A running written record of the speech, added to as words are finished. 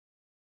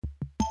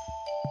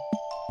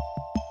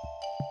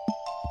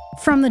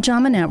From the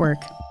JAMA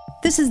Network,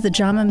 this is the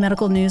JAMA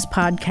Medical News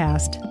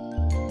Podcast,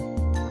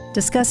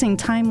 discussing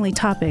timely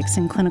topics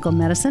in clinical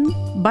medicine,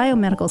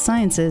 biomedical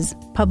sciences,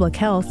 public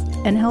health,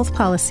 and health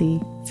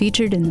policy,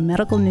 featured in the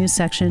medical news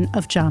section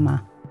of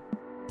JAMA.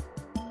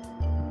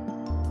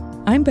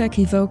 I'm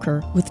Becky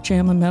Voker with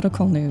JAMA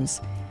Medical News.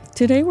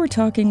 Today we're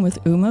talking with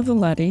Uma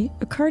Valetti,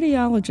 a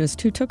cardiologist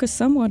who took a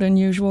somewhat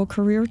unusual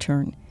career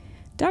turn.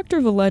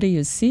 Dr. Valetti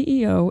is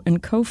CEO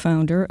and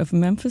co-founder of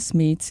Memphis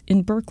Meats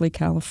in Berkeley,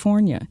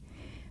 California.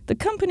 The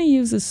company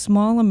uses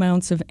small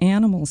amounts of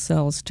animal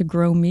cells to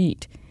grow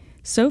meat.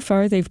 So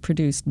far, they've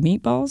produced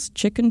meatballs,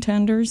 chicken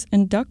tenders,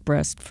 and duck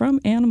breast from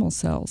animal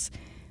cells.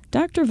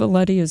 Dr.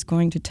 Valetti is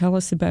going to tell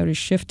us about his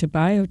shift to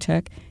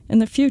biotech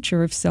and the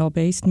future of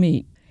cell-based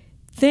meat.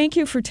 Thank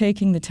you for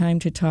taking the time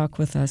to talk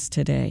with us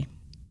today.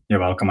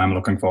 You're welcome. I'm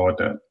looking forward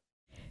to it.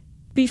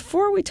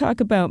 Before we talk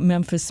about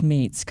Memphis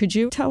Meats, could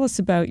you tell us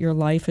about your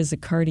life as a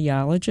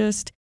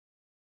cardiologist?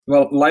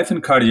 Well, life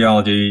in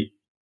cardiology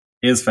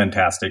is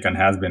fantastic and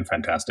has been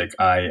fantastic.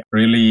 I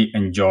really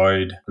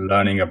enjoyed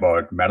learning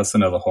about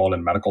medicine as a whole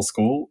in medical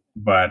school,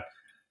 but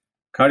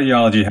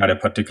cardiology had a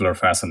particular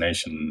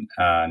fascination,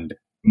 and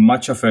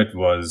much of it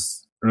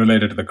was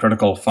related to the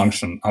critical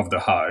function of the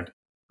heart.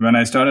 When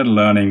I started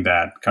learning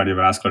that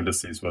cardiovascular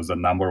disease was the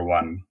number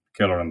one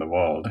killer in the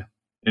world,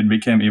 it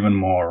became even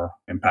more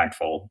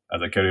impactful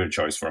as a career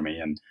choice for me.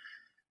 And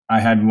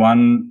I had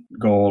one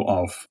goal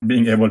of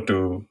being able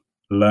to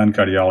learn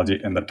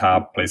cardiology in the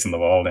top place in the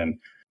world and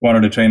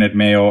wanted to train at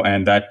Mayo.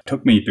 And that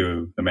took me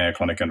to the Mayo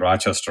Clinic in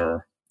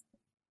Rochester.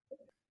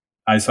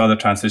 I saw the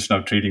transition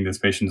of treating these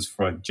patients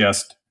for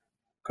just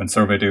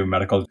conservative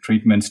medical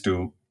treatments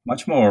to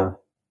much more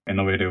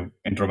innovative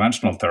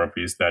interventional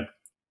therapies that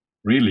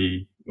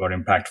really were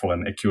impactful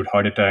in acute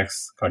heart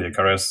attacks, cardiac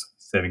arrest,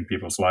 saving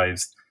people's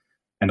lives,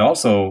 and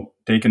also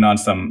taken on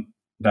some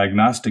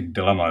diagnostic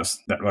dilemmas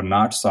that were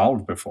not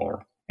solved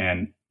before.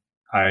 And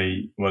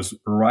I was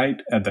right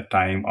at the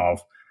time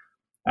of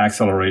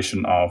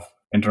acceleration of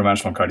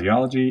interventional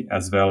cardiology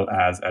as well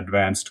as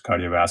advanced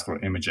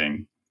cardiovascular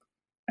imaging.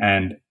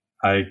 And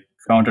I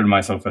counted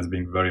myself as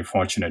being very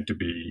fortunate to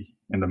be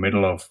in the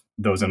middle of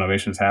those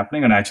innovations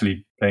happening and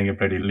actually playing a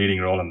pretty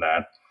leading role in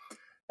that.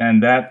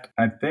 And that,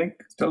 I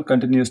think, still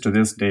continues to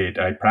this date.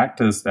 I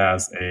practiced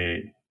as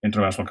a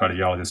interventional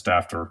cardiologist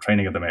after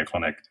training at the Mayo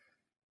Clinic,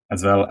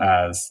 as well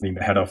as being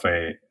the head of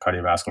a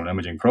cardiovascular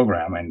imaging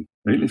program, and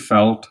really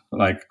felt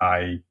like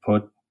I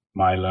put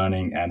my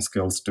learning and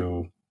skills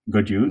to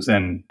good use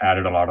and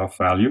added a lot of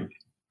value.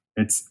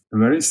 It's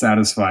very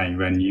satisfying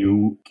when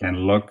you can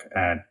look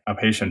at a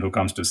patient who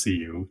comes to see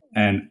you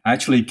and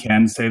actually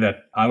can say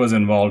that I was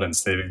involved in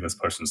saving this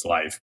person's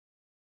life.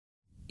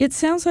 It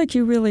sounds like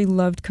you really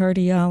loved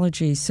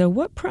cardiology. So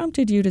what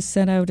prompted you to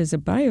set out as a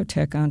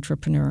biotech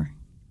entrepreneur?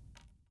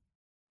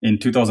 In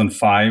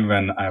 2005,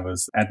 when I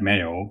was at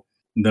Mayo,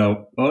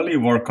 the early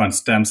work on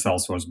stem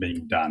cells was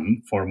being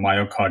done for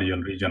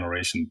myocardial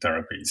regeneration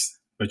therapies,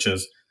 which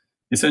is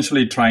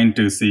essentially trying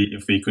to see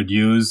if we could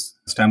use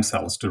stem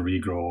cells to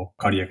regrow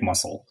cardiac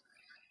muscle.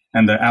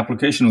 And the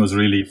application was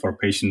really for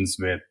patients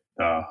with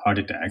heart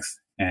attacks.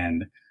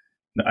 And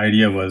the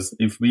idea was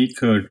if we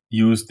could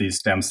use these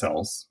stem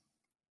cells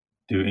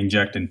to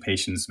inject in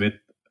patients with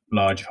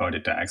large heart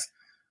attacks,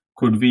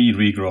 could we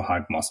regrow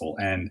heart muscle?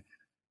 And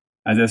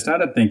as I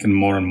started thinking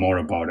more and more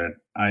about it,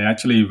 I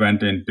actually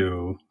went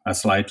into a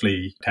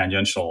slightly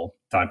tangential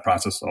thought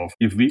process of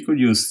if we could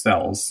use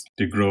cells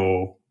to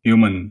grow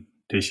human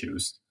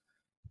tissues,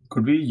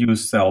 could we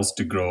use cells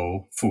to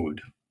grow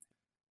food?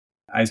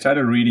 I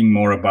started reading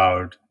more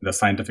about the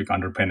scientific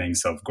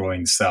underpinnings of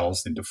growing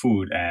cells into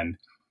food, and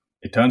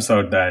it turns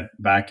out that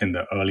back in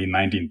the early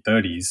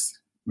 1930s,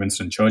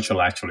 Winston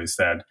Churchill actually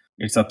said,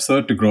 it's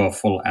absurd to grow a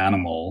full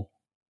animal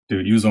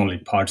to use only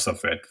parts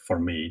of it for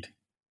meat.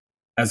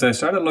 As I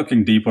started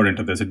looking deeper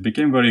into this, it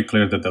became very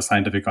clear that the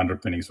scientific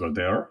underpinnings were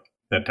there,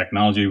 that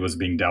technology was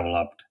being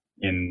developed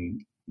in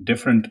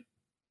different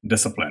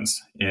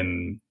disciplines,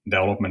 in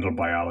developmental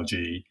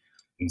biology,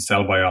 in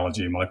cell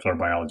biology, molecular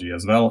biology,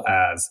 as well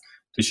as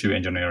tissue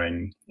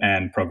engineering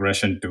and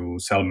progression to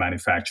cell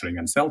manufacturing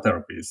and cell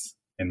therapies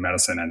in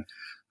medicine. And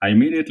I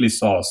immediately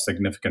saw a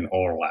significant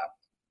overlap.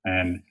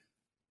 And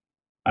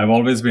I've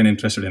always been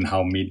interested in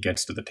how meat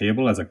gets to the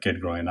table as a kid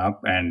growing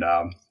up, and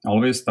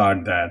always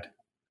thought that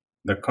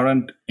the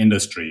current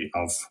industry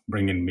of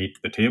bringing meat to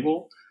the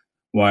table,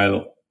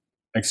 while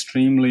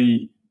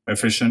extremely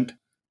efficient,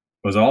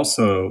 was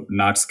also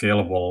not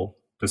scalable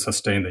to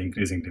sustain the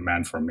increasing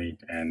demand for meat.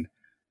 And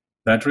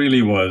that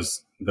really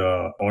was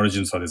the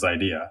origins of this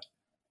idea.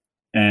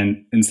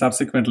 And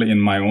subsequently, in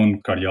my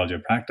own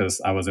cardiology practice,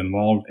 I was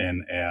involved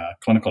in a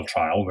clinical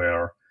trial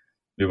where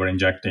we were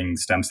injecting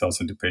stem cells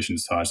into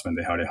patients' hearts when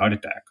they had a heart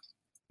attack.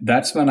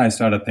 That's when I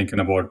started thinking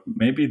about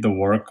maybe the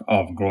work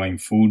of growing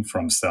food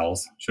from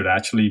cells should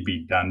actually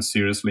be done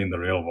seriously in the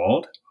real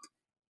world.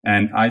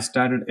 And I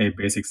started a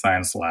basic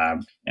science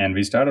lab, and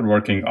we started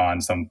working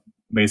on some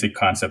basic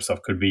concepts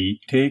of could we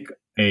take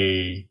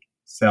a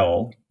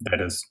cell that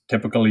is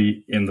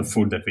typically in the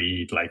food that we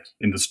eat, like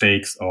in the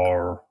steaks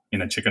or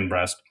in a chicken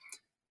breast,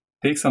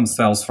 take some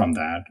cells from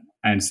that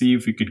and see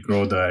if we could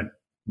grow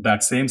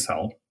that same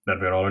cell that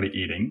we're already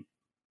eating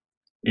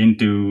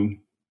into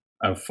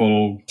a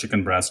full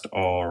chicken breast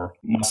or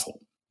muscle.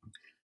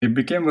 It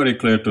became very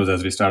clear to us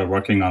as we started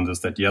working on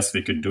this that yes,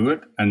 we could do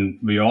it. And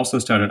we also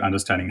started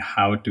understanding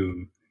how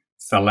to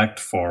select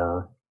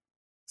for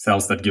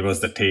cells that give us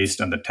the taste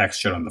and the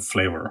texture and the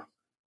flavor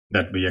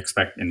that we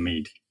expect in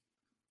meat.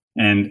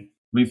 And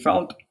we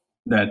felt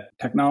that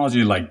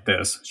technology like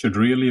this should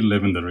really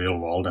live in the real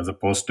world as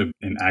opposed to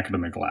in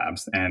academic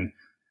labs. And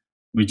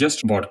we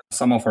just brought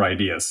some of our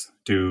ideas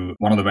to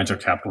one of the venture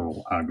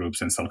capital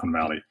groups in Silicon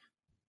Valley.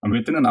 And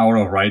within an hour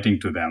of writing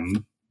to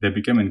them, they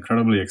became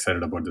incredibly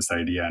excited about this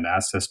idea and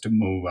asked us to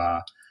move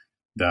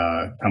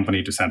the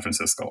company to San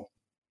Francisco.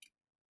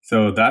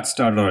 So that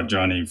started our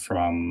journey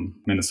from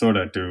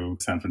Minnesota to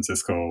San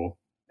Francisco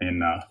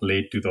in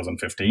late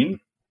 2015.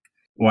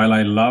 While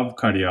I love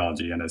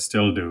cardiology, and I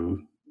still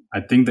do, I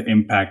think the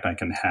impact I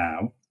can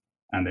have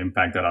and the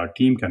impact that our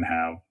team can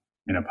have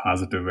in a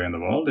positive way in the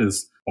world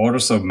is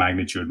orders of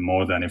magnitude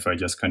more than if I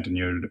just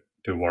continued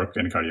to work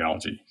in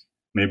cardiology.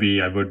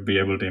 Maybe I would be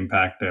able to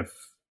impact if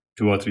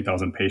 2,000 or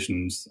 3,000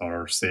 patients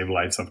or save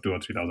lives of 2,000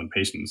 or 3,000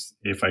 patients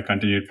if I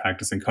continued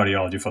practicing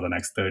cardiology for the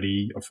next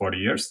 30 or 40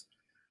 years.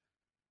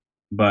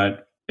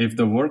 But if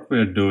the work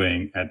we're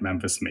doing at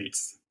Memphis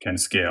Meats can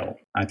scale,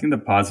 I think the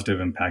positive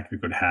impact we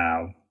could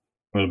have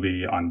will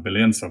be on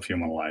billions of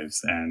human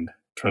lives and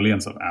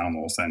trillions of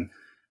animals. And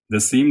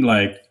this seemed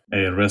like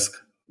a risk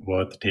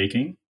worth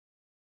taking.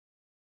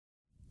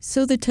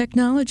 So the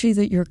technology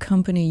that your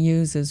company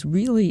uses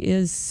really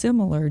is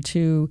similar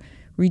to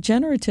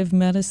regenerative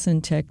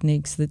medicine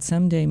techniques that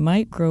someday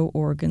might grow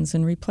organs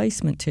and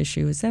replacement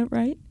tissue. Is that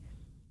right?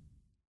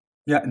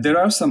 Yeah, there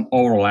are some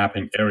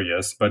overlapping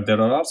areas, but there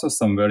are also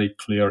some very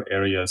clear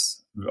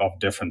areas of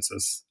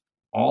differences.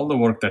 All the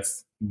work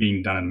that's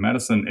being done in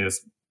medicine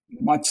is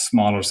much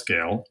smaller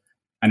scale,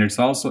 and it's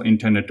also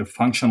intended to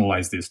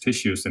functionalize these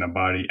tissues in a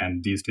body,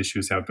 and these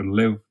tissues have to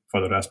live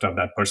for the rest of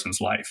that person's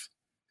life.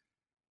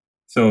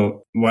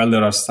 So while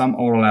there are some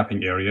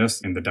overlapping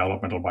areas in the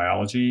developmental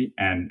biology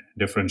and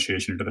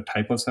differentiation into the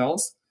type of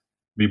cells,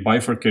 we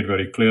bifurcate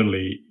very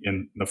clearly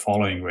in the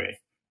following way.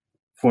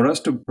 For us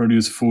to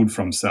produce food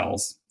from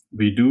cells,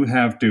 we do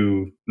have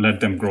to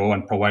let them grow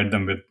and provide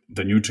them with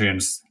the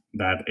nutrients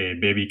that a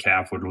baby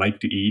calf would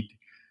like to eat,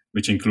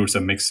 which includes a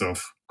mix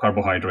of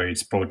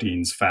carbohydrates,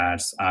 proteins,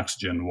 fats,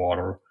 oxygen,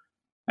 water.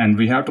 And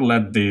we have to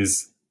let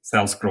these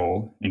cells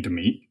grow into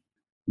meat.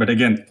 But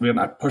again, we're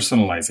not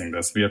personalizing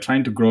this. We are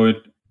trying to grow it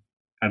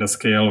at a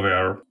scale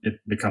where it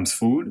becomes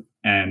food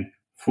and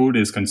food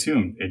is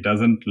consumed. It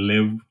doesn't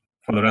live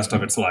for the rest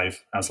of its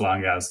life as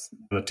long as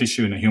the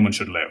tissue in a human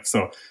should live.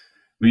 So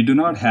we do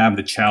not have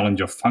the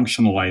challenge of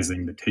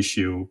functionalizing the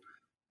tissue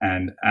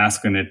and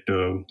asking it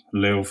to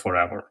live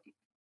forever.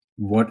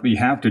 What we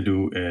have to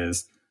do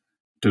is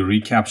to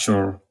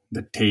recapture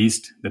the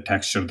taste, the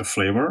texture, the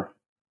flavor.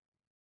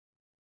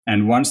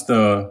 And once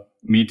the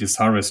meat is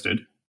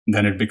harvested,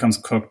 then it becomes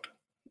cooked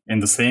in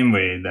the same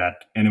way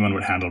that anyone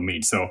would handle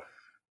meat. So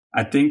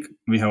I think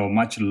we have a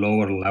much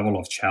lower level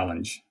of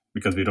challenge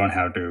because we don't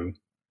have to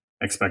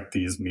expect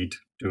these meat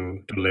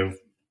to live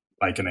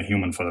like in a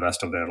human for the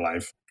rest of their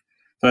life.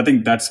 So I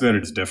think that's where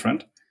it's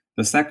different.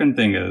 The second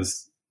thing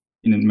is,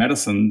 in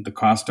medicine, the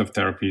cost of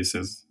therapies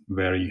is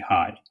very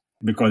high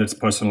because it's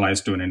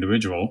personalized to an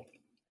individual.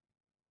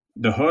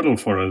 The hurdle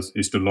for us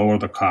is to lower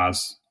the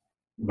cost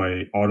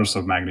by orders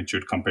of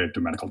magnitude compared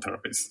to medical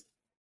therapies.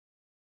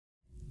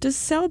 Does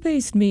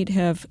cell-based meat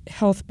have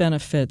health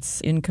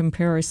benefits in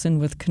comparison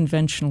with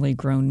conventionally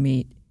grown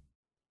meat?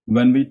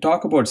 When we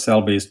talk about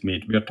cell-based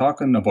meat, we are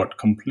talking about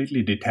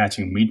completely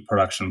detaching meat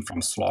production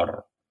from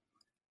slaughter.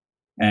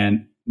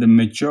 And the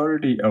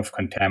majority of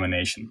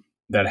contamination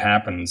that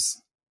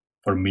happens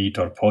for meat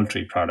or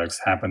poultry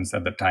products happens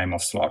at the time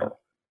of slaughter.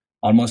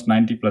 Almost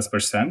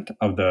 90+%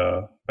 of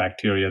the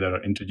bacteria that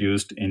are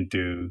introduced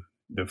into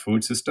the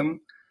food system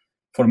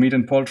for meat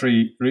and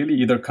poultry really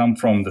either come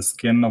from the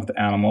skin of the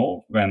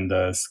animal when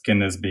the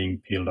skin is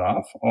being peeled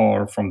off,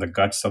 or from the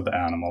guts of the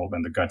animal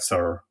when the guts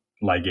are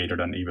ligated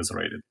and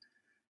eviscerated.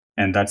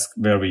 And that's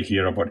where we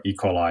hear about E.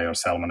 coli or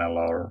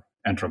Salmonella or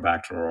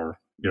Enterobacter or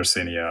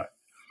Yersinia.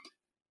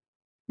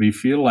 We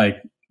feel like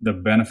the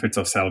benefits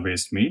of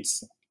cell-based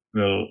meats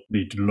will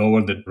be to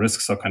lower the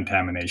risks of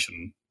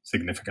contamination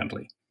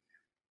significantly.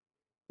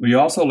 We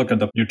also look at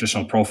the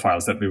nutritional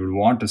profiles that we would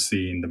want to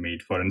see in the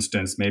meat. For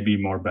instance, maybe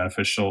more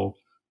beneficial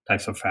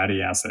types of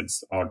fatty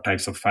acids or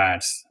types of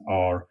fats,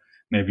 or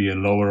maybe a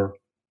lower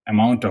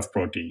amount of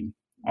protein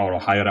or a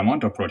higher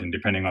amount of protein,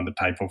 depending on the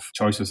type of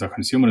choices a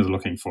consumer is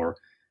looking for.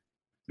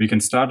 We can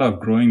start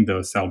off growing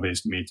the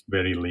cell-based meat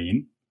very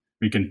lean.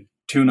 We can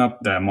tune up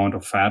the amount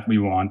of fat we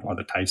want, or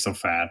the types of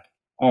fat,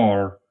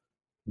 or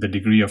the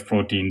degree of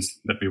proteins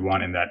that we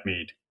want in that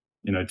meat.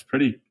 It's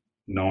pretty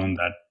known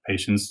that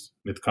patients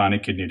with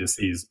chronic kidney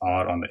disease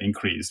are on the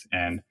increase.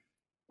 And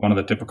one of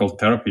the typical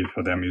therapies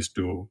for them is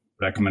to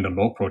recommend a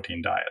low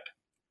protein diet.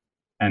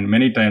 And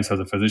many times as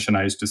a physician,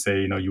 I used to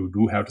say, you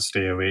do have to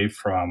stay away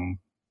from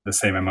the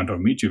same amount of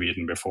meat you've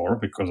eaten before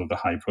because of the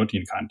high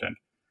protein content.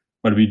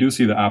 But we do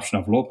see the option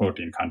of low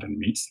protein content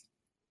meats.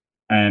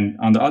 And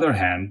on the other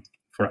hand,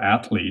 for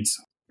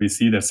athletes, we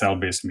see that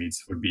cell-based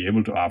meats would be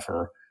able to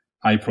offer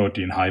high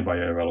protein, high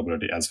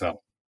bioavailability as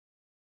well.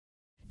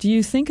 Do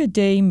you think a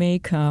day may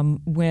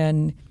come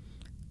when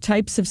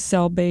types of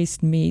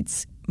cell-based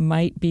meats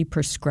might be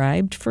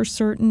prescribed for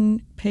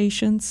certain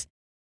patients?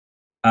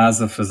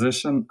 As a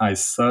physician, I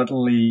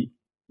certainly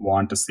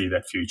want to see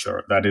that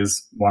future. That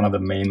is one of the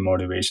main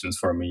motivations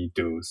for me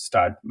to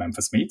start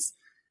Memphis Meats.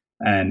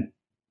 And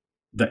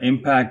the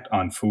impact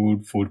on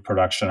food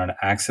production, and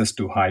access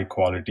to high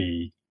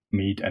quality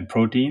meat and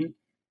protein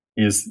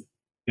is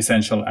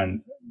essential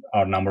and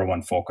our number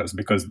one focus,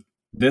 because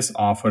this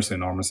offers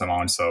enormous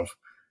amounts of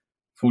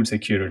food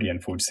security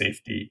and food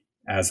safety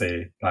as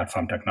a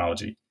platform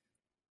technology.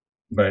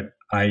 But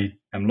I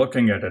am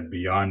looking at it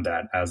beyond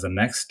that, as the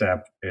next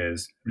step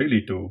is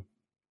really to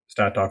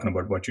start talking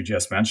about what you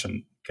just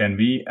mentioned. Can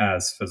we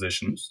as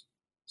physicians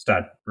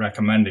start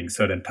recommending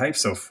certain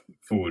types of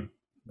food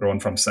grown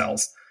from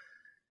cells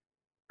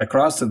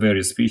across the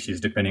various species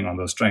depending on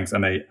those strengths?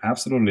 And I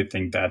absolutely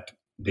think that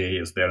day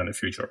is there in the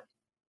future.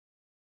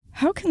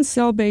 How can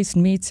cell-based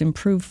meats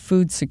improve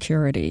food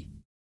security?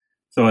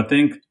 So I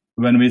think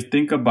when we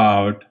think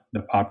about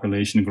the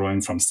population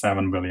growing from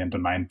 7 billion to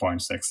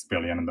 9.6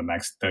 billion in the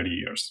next 30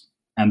 years,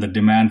 and the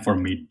demand for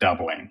meat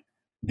doubling,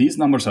 these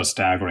numbers are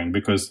staggering,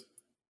 because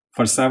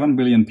for 7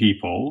 billion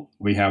people,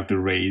 we have to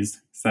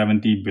raise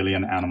 70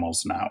 billion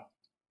animals now.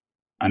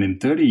 And in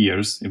 30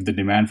 years, if the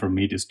demand for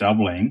meat is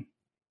doubling,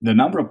 the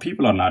number of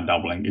people are not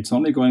doubling. It's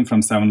only going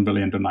from 7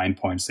 billion to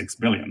 9.6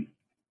 billion.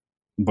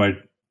 But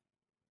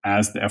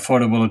as the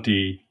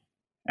affordability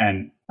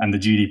and the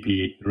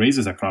GDP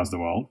raises across the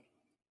world,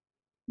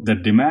 the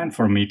demand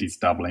for meat is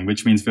doubling,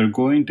 which means we're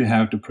going to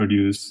have to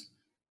produce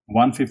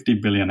 150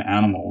 billion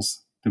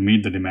animals to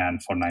meet the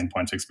demand for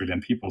 9.6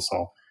 billion people.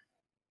 So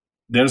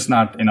there's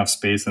not enough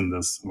space in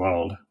this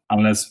world,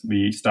 unless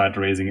we start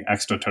raising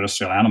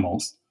extraterrestrial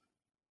animals,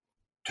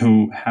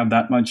 to have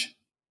that much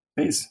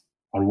space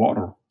or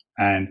water.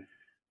 And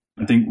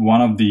I think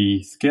one of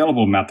the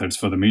scalable methods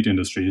for the meat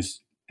industry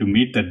is to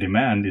meet that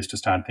demand is to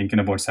start thinking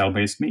about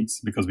cell-based meats,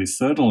 because we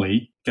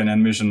certainly can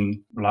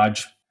envision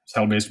large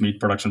cell-based meat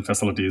production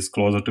facilities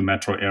closer to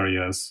metro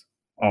areas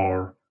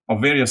or of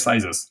various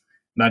sizes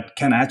that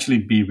can actually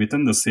be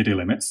within the city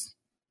limits,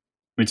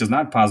 which is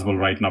not possible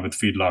right now with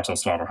feedlots or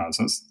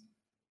slaughterhouses,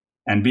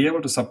 and be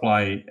able to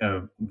supply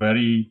a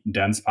very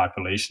dense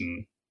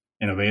population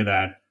in a way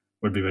that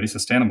would be very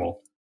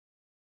sustainable.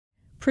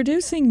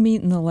 Producing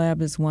meat in the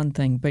lab is one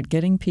thing, but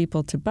getting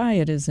people to buy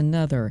it is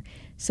another.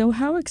 So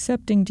how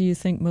accepting do you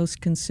think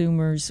most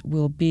consumers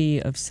will be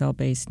of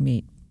cell-based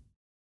meat?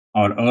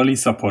 Our early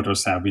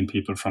supporters have been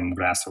people from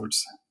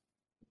grassroots.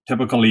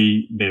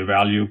 Typically, they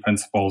value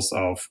principles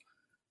of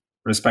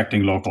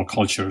respecting local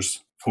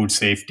cultures, food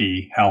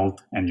safety, health,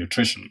 and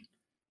nutrition.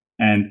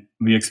 And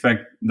we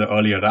expect the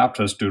early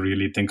adopters to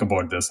really think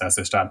about this as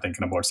they start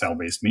thinking about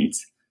cell-based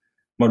meats.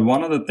 But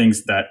one of the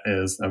things that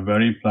is a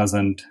very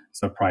pleasant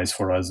surprise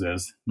for us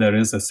is there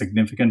is a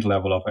significant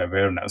level of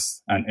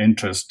awareness and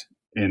interest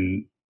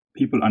in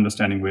people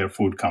understanding where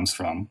food comes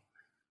from,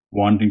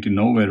 wanting to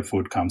know where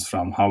food comes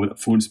from, how the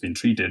food's been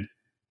treated,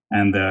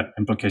 and the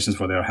implications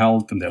for their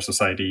health and their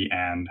society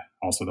and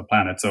also the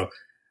planet. So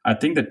I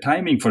think the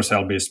timing for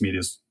cell-based meat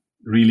is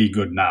really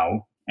good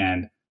now.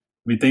 And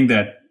we think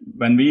that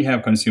when we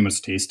have consumers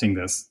tasting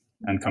this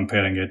and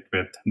comparing it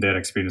with their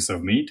experience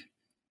of meat,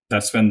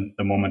 that's when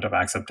the moment of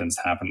acceptance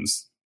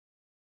happens.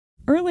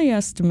 Early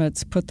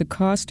estimates put the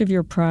cost of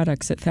your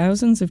products at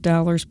thousands of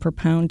dollars per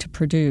pound to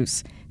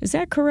produce. Is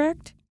that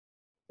correct?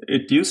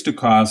 It used to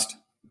cost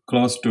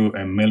close to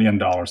 $1 million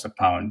a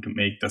pound to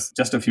make this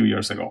just a few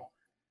years ago.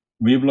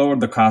 We've lowered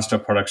the cost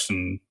of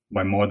production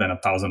by more than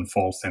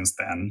 1,000-fold since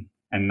then.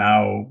 And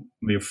now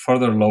we've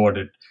further lowered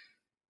it.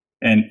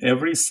 And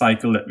every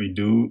cycle that we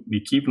do,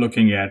 we keep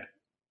looking at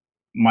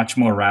much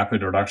more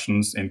rapid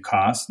reductions in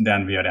cost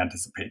than we had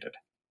anticipated.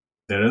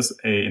 There is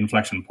an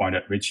inflection point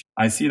at which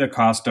I see the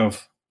cost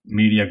of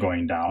media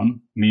going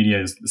down.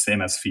 Media is the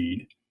same as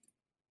feed.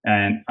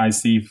 And I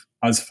see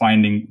us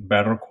finding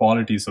better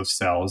qualities of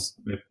cells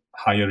with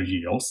higher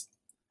yields.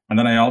 And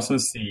then I also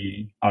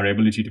see our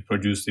ability to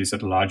produce these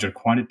at larger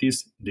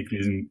quantities,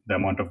 decreasing the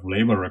amount of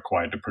labor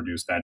required to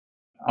produce that.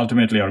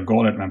 Ultimately, our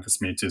goal at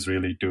Memphis Meats is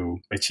really to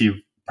achieve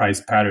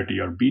price parity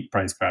or beat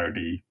price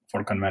parity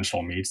for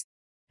conventional meats.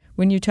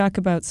 When you talk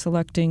about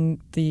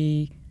selecting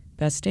the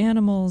best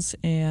animals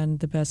and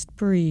the best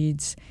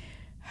breeds,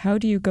 how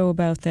do you go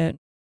about that?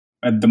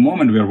 At the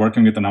moment, we are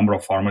working with a number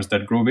of farmers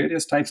that grow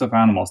various types of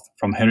animals,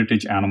 from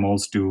heritage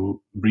animals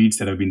to breeds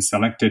that have been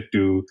selected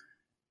to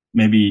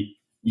maybe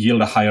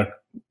yield a higher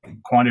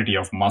quantity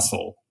of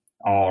muscle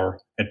or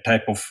a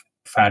type of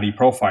fatty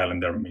profile in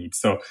their meat.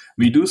 So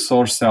we do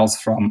source cells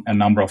from a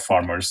number of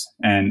farmers,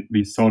 and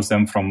we source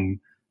them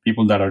from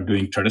people that are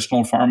doing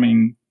traditional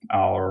farming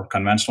or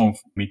conventional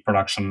meat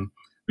production.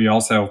 We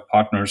also have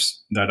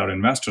partners that are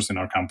investors in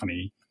our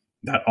company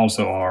that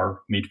also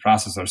are meat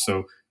processors.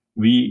 So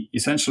we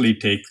essentially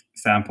take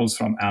samples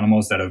from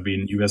animals that have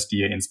been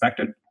USDA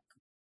inspected.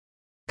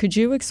 Could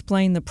you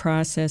explain the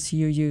process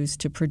you use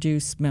to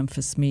produce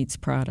Memphis Meats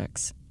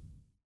products?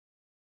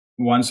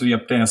 Once we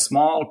obtain a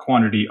small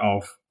quantity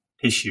of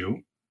tissue,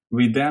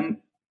 we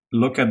then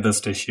look at this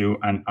tissue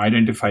and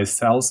identify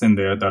cells in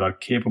there that are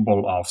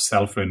capable of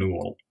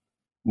self-renewal.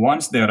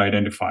 Once they are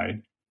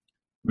identified,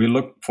 we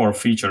look for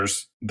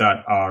features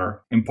that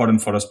are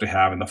important for us to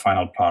have in the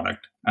final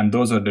product. And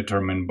those are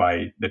determined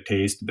by the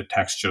taste, the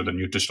texture, the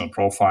nutritional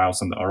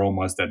profiles, and the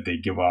aromas that they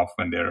give off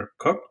when they're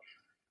cooked.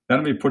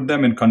 Then we put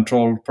them in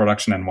controlled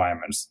production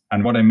environments.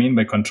 And what I mean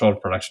by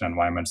controlled production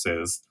environments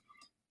is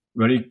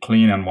very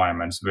clean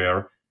environments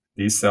where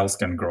these cells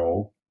can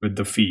grow with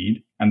the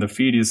feed, and the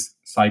feed is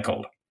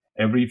cycled.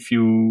 Every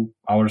few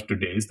hours to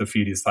days, the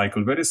feed is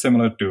cycled, very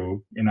similar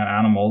to in an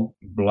animal,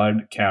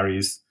 blood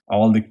carries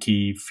all the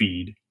key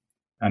feed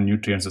and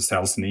nutrients the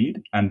cells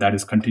need, and that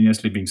is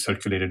continuously being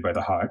circulated by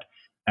the heart.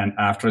 And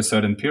after a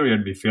certain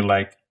period, we feel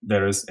like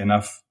there is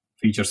enough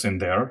features in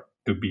there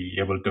to be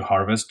able to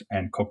harvest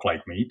and cook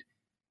like meat.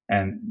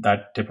 And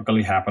that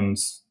typically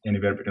happens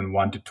anywhere between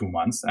 1 to 2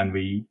 months, and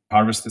we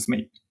harvest this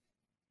meat.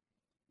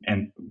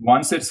 And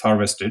once it's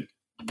harvested,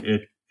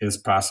 it is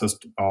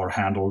processed or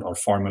handled or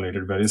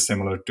formulated very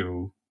similar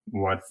to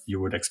what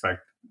you would expect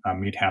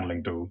meat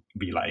handling to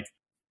be like.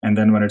 And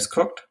then when it's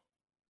cooked,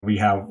 we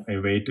have a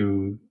way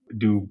to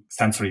do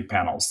sensory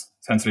panels.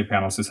 Sensory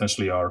panels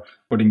essentially are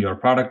putting your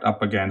product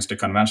up against a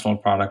conventional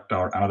product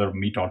or another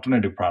meat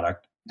alternative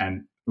product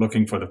and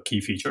looking for the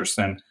key features.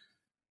 And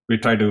we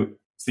try to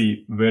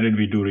see where did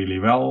we do really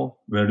well,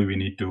 where do we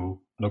need to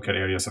look at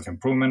areas of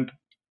improvement,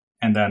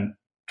 and then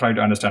try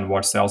to understand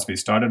what cells we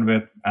started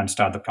with and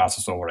start the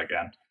process over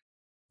again.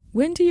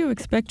 When do you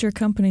expect your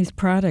company's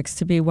products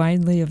to be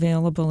widely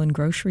available in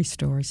grocery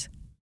stores?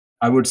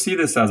 I would see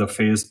this as a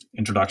phased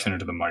introduction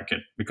into the market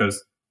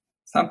because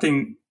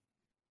something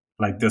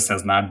like this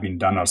has not been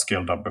done or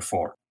scaled up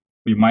before.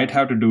 We might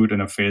have to do it in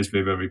a phased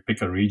way where we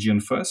pick a region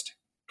first,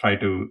 try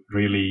to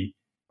really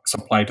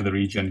supply to the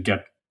region,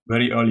 get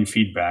very early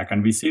feedback.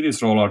 And we see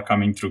this rollout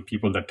coming through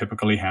people that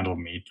typically handle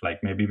meat. Like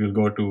maybe we'll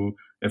go to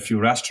a few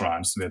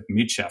restaurants with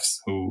meat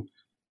chefs who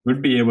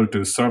would be able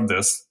to serve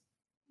this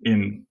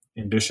in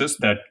dishes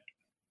that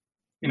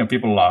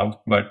people love.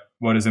 But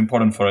what is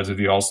important for us is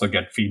we also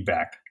get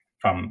feedback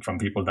from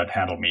people that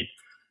handle meat.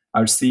 I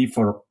would see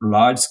for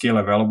large scale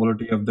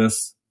availability of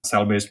this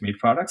cell-based meat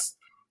products,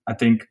 I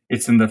think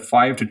it's in the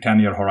 5 to 10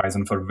 year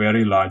horizon for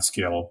very large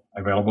scale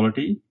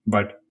availability.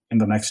 But in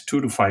the next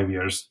 2 to 5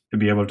 years, to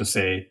be able to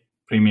say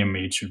premium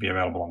meat should be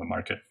available on the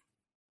market.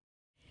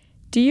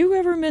 Do you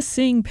ever miss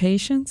seeing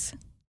patients?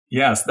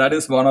 Yes, that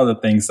is one of the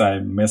things I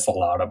miss a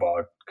lot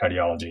about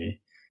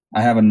cardiology.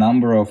 I have a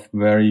number of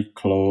very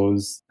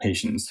close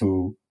patients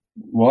who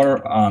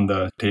were on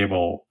the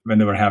table when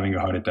they were having a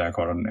heart attack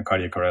or a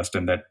cardiac arrest,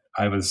 and that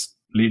I was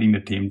leading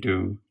the team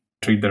to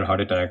treat their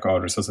heart attack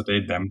or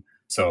resuscitate them.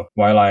 So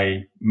while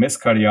I miss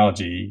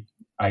cardiology,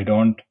 I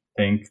don't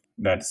think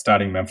that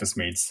starting Memphis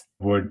Meats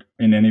would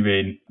in any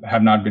way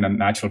have not been a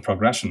natural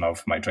progression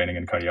of my training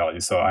in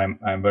cardiology. So I'm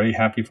very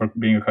happy for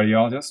being a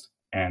cardiologist,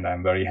 and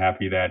I'm very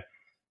happy that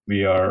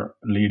we are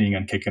leading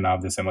and kicking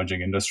off this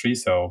emerging industry.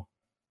 So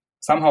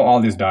somehow all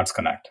these dots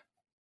connect.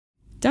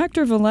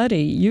 Dr.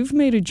 Velletti, you've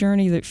made a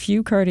journey that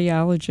few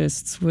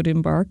cardiologists would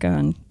embark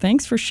on.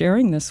 Thanks for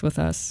sharing this with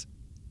us.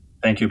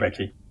 Thank you,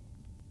 Becky.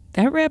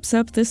 That wraps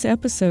up this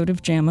episode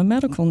of JAMA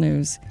Medical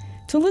News.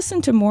 To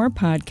listen to more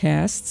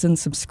podcasts and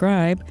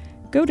subscribe,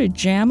 go to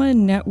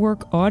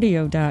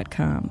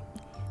JAMAnetworkaudio.com.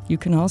 You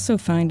can also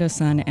find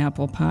us on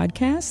Apple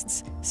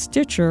Podcasts,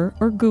 Stitcher,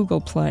 or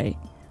Google Play.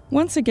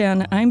 Once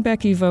again, I'm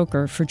Becky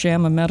Voker for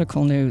JAMA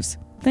Medical News.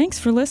 Thanks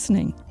for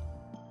listening.